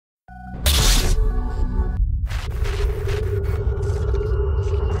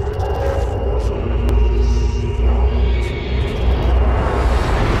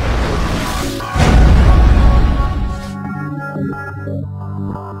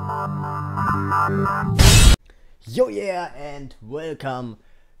Yo yeah, and welcome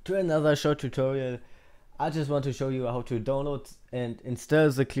to another short tutorial. I just want to show you how to download and install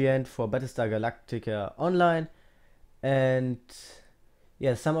the client for Battlestar Galactica Online. And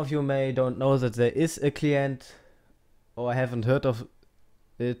yeah, some of you may don't know that there is a client or haven't heard of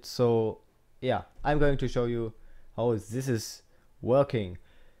it, so yeah, I'm going to show you how this is working.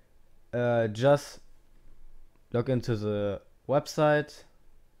 Just log into the website,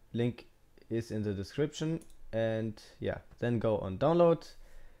 link is in the description, and yeah, then go on download,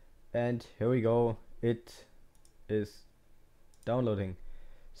 and here we go, it is downloading.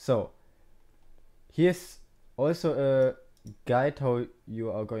 So here's also a guide how you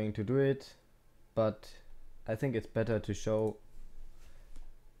are going to do it, but I think it's better to show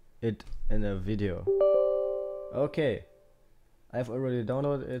it in a video. Okay, I've already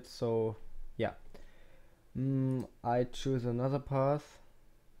downloaded it, so yeah. I choose another path.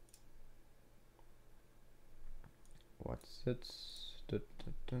 What's it?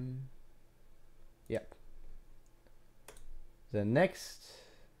 Yep. Then next,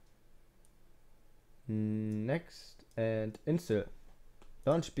 and install.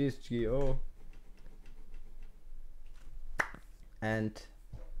 Launch BSGO and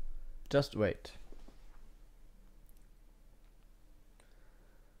just wait.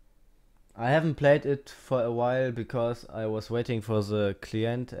 I haven't played it for a while because I was waiting for the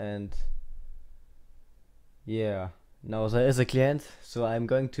client, and yeah, now there is a client, so I'm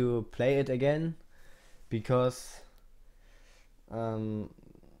going to play it again because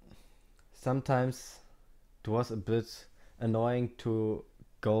sometimes it was a bit annoying to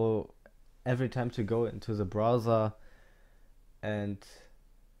go every time to go into the browser, and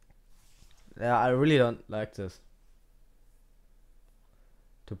yeah, I really don't like this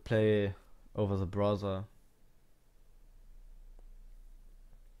to play over the browser.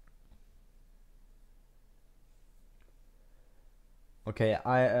 Okay,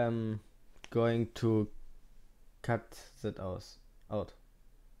 I am going to cut that out.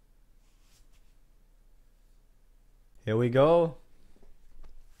 Here we go.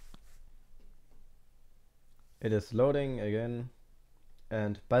 It is loading again.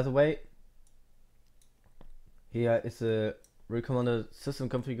 And by the way, here is a recommended system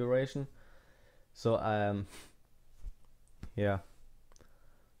configuration. So yeah,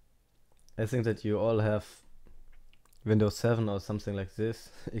 I think that you all have Windows 7 or something like this.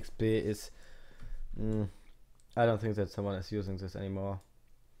 XP is I don't think that someone is using this anymore.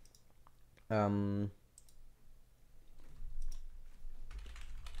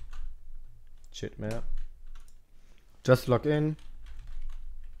 Shit, man. Just log in.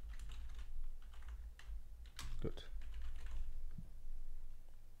 Good.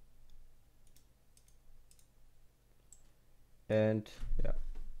 And yeah,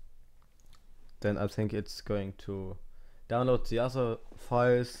 then I think it's going to download the other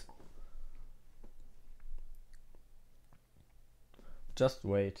files. Just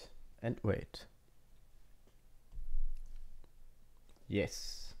wait and wait.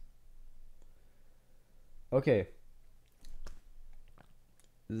 Yes. Okay.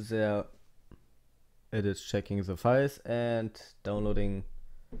 There it is, checking the files and downloading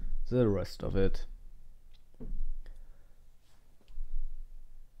the rest of it.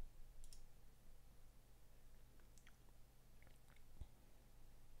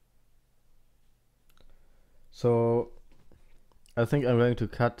 So I think I'm going to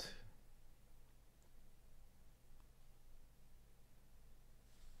cut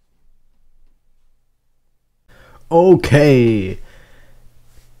okay.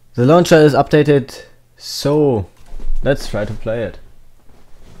 The launcher is updated, so let's try to play it.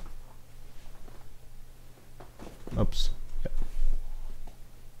 Oops. Yeah.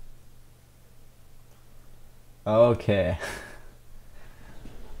 Okay.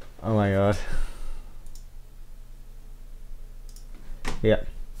 Oh my god. Yeah,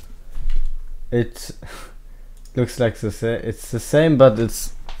 it looks like the same. It's the same, but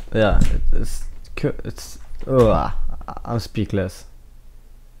it's yeah, it's I'm speechless.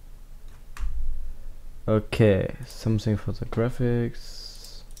 Okay, something for the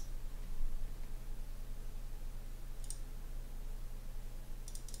graphics.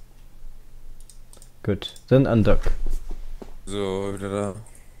 Good, then undock. So, wieder da.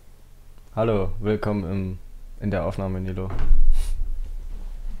 Hallo, willkommen in der Aufnahme, Nilo.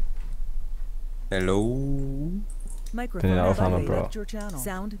 Hello. Bin in der Aufnahme, Bro.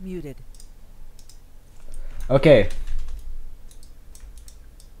 Sound muted. Okay.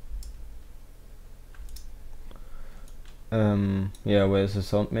 Yeah, where's the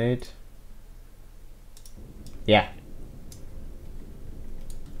sound made? Yeah.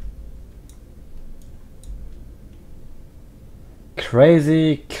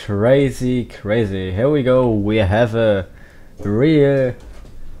 Crazy. Here we go. We have a real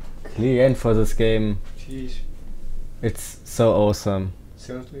client for this game. Jeez. It's so awesome.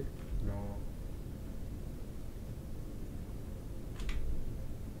 Seriously? No.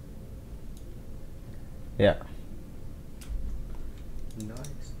 Yeah.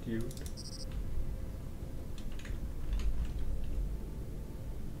 Nice, dude.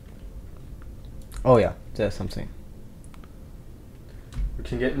 Oh yeah, there's something. We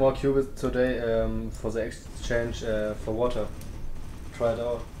can get more qubits today for the exchange for water. Try it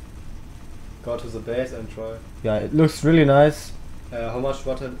out. Go to the base and try. Yeah, it looks really nice. How much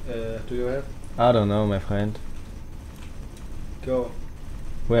water do you have? I don't know, my friend. Go.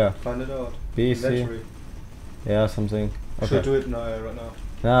 Where? Find it out. BC? Inventory. Yeah, something. Should do it now, right now.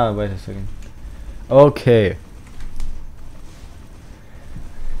 Ah, wait a second. Okay.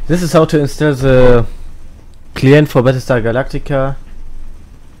 This is how to install the client for Battlestar Galactica.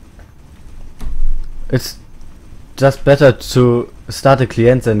 It's just better to start a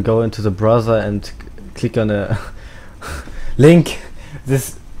client than go into the browser and click on a link.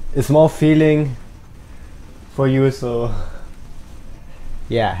 This is more feeling for you, so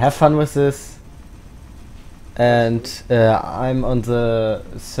yeah, have fun with this. And I'm on the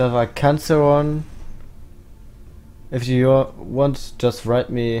server Canceron. If you want, just write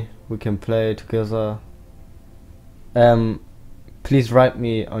me, we can play together. Please write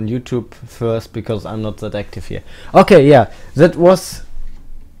me on YouTube first, because I'm not that active here. Okay, yeah, that was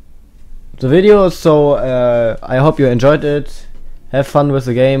the video, so I hope you enjoyed it. Have fun with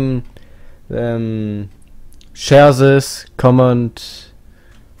the game. Share this, comment,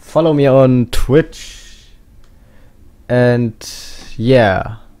 follow me on Twitch, and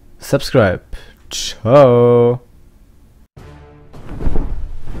yeah, subscribe. Ciao.